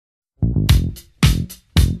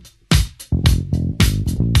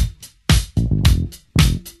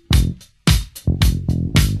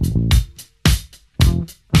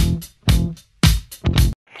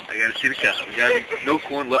cow. You got no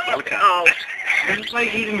corn left on the cow. Oh. Is it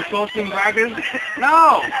like eating toast and crackers?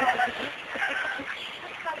 No!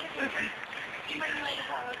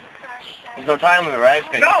 There's no time limit, right?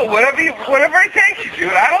 No, whatever it takes you,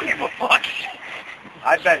 dude. I don't give a fuck.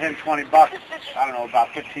 I bet him $20, I don't know, about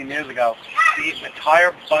 15 years ago, to eat an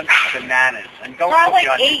entire bunch of bananas. And don't Probably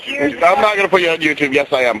put me on 8 YouTube. years ago. I'm not going to put you on YouTube.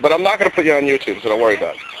 Yes, I am. But I'm not going to put you on YouTube, so don't worry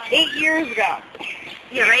about it. 8 years ago.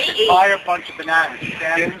 Yeah, right? An entire bunch of bananas,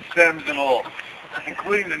 stems and all,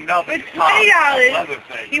 including the nub. It's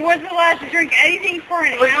 $20. He wasn't allowed to drink anything for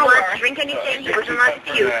an He wasn't hour. allowed to drink anything. He wasn't allowed to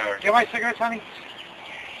puke. Get my cigarettes, honey?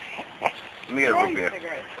 Let me get a root beer.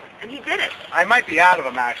 And he did it. I might be out of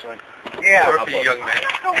them, actually. Yeah. Murphy, young man.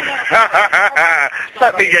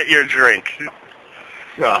 Let me get your drink.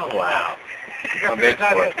 Oh, wow. I'm in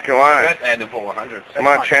for it. Come on. And the full 100. Come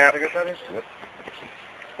on, champ.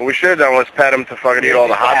 What we should have done was pet him to fucking eat all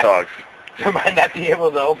the hot dogs. I might not be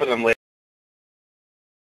able to open them later.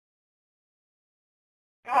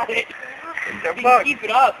 Got it. He can keep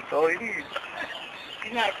it up. That's all he needs.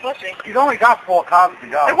 He's not a pussy. He's only got 4 cobs to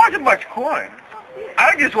go. There wasn't much corn.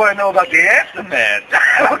 I just want to know about the aftermath.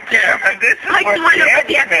 I don't care about this. I just want to know about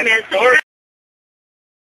the aftermath. So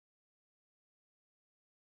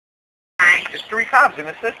There's 3 cobs in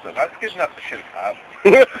the system. That's good enough for shit a cob.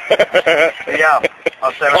 Yeah.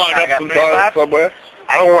 I'll say I got some dollars somewhere.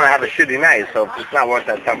 I don't want to have a shitty night, so if it's not worth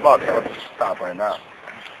that $10, I'll just stop right now.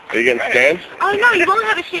 Are you getting scanned? Oh no, you won't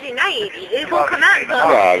have a shitty night. It won't come out until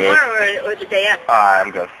No, dude. tomorrow or the day after.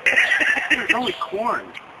 I'm good. It's only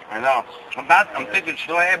corn. I know. I'm thinking,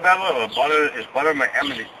 should I have butter or butter? Is butter my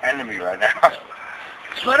enemy right now?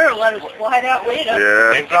 Butter let us slide out later.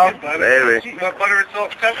 Yeah, Think so? maybe. You want butter and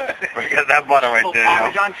salt pepper? Get that butter right there.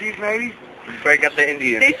 Parmesan Parmesan cheese, maybe? Break up the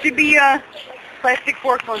Indian. There should be plastic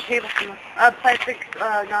forks on the table. Plastic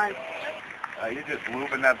knives. You're just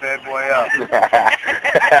lubing that bad boy up.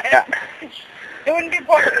 It wouldn't be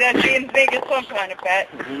part of that being big as some kind of pet.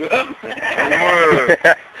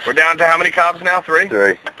 We're down to how many cobs now? 3?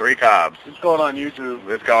 3. 3 cobs. It's going on YouTube.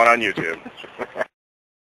 It's going on YouTube.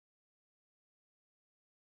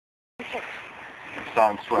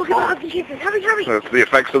 Sounds Look at all the Jesus. Hurry, hurry. That's the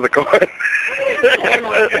effects of the corn.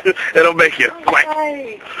 It'll make you sweat.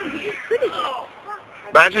 Right.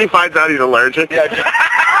 Imagine he finds out he's allergic. Yeah, just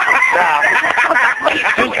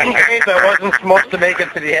in case I wasn't supposed to make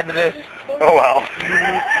it to the end of this. Oh well.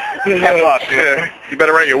 Yeah. You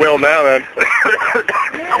better write your will now then.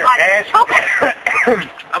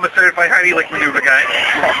 I'm a certified honey lick maneuver guy.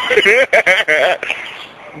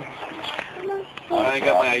 I ain't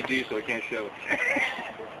got my ID, so I can't show it.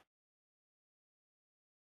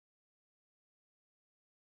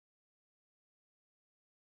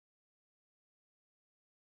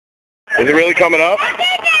 Is it really coming up?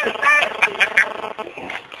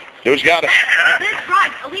 Who's got it? Let's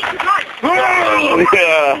run. Elise, run.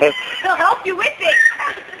 Yeah. He'll help you with it.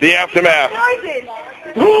 The aftermath. Noises.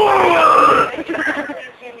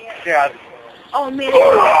 Yeah. Oh, man.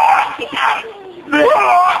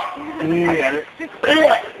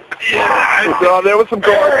 Oh, there was some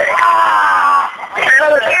corn.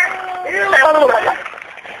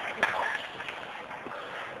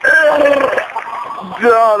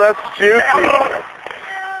 Oh, that's juicy.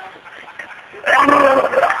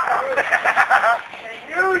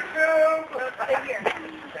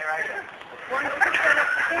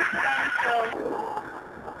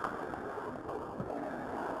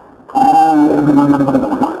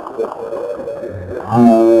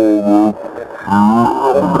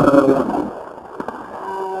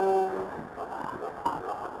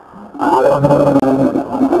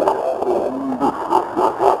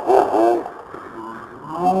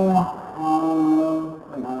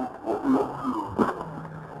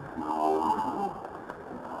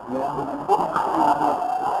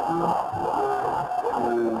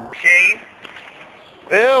 Chain?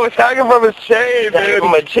 Ew, it's hanging from his chain, dude.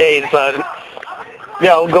 From a chain, son.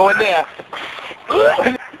 Yo, go in there. For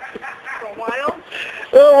a while.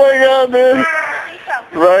 Oh my god, man.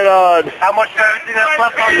 Right on. How much everything that's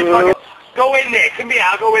left on your fucking... Go in there. Come here.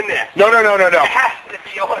 I'll go in there. No. It has to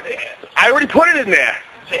be on there. I already put it in there.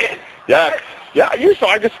 Yeah. Yeah, you saw.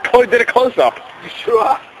 I just did a close-up. You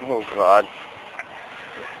sure? Oh, God.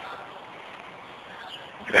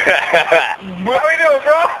 What are we doing,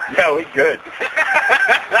 bro? Yeah, we good.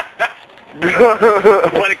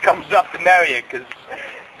 When it comes up to marry you, because...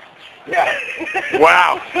 Yeah.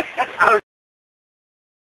 Wow.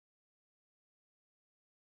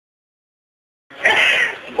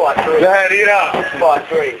 Spot 3. Go ahead, eat up. Spot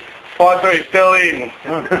 3. Foster, still eating.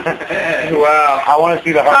 Wow. I want to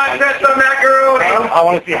see the Hurl. Contest on macaroni. I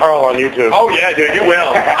want to see Hurl on YouTube. Oh yeah, dude, you will.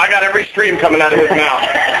 I got every stream coming out of his mouth.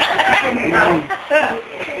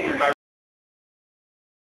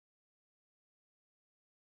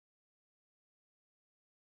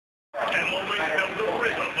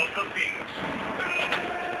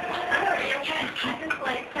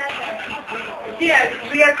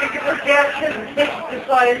 Yeah, we have to give us gas because the kids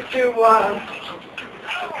decided to,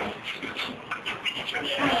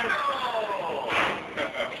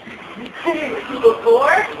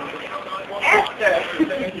 before? After.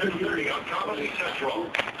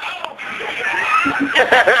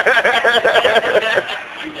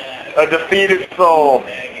 A defeated soul.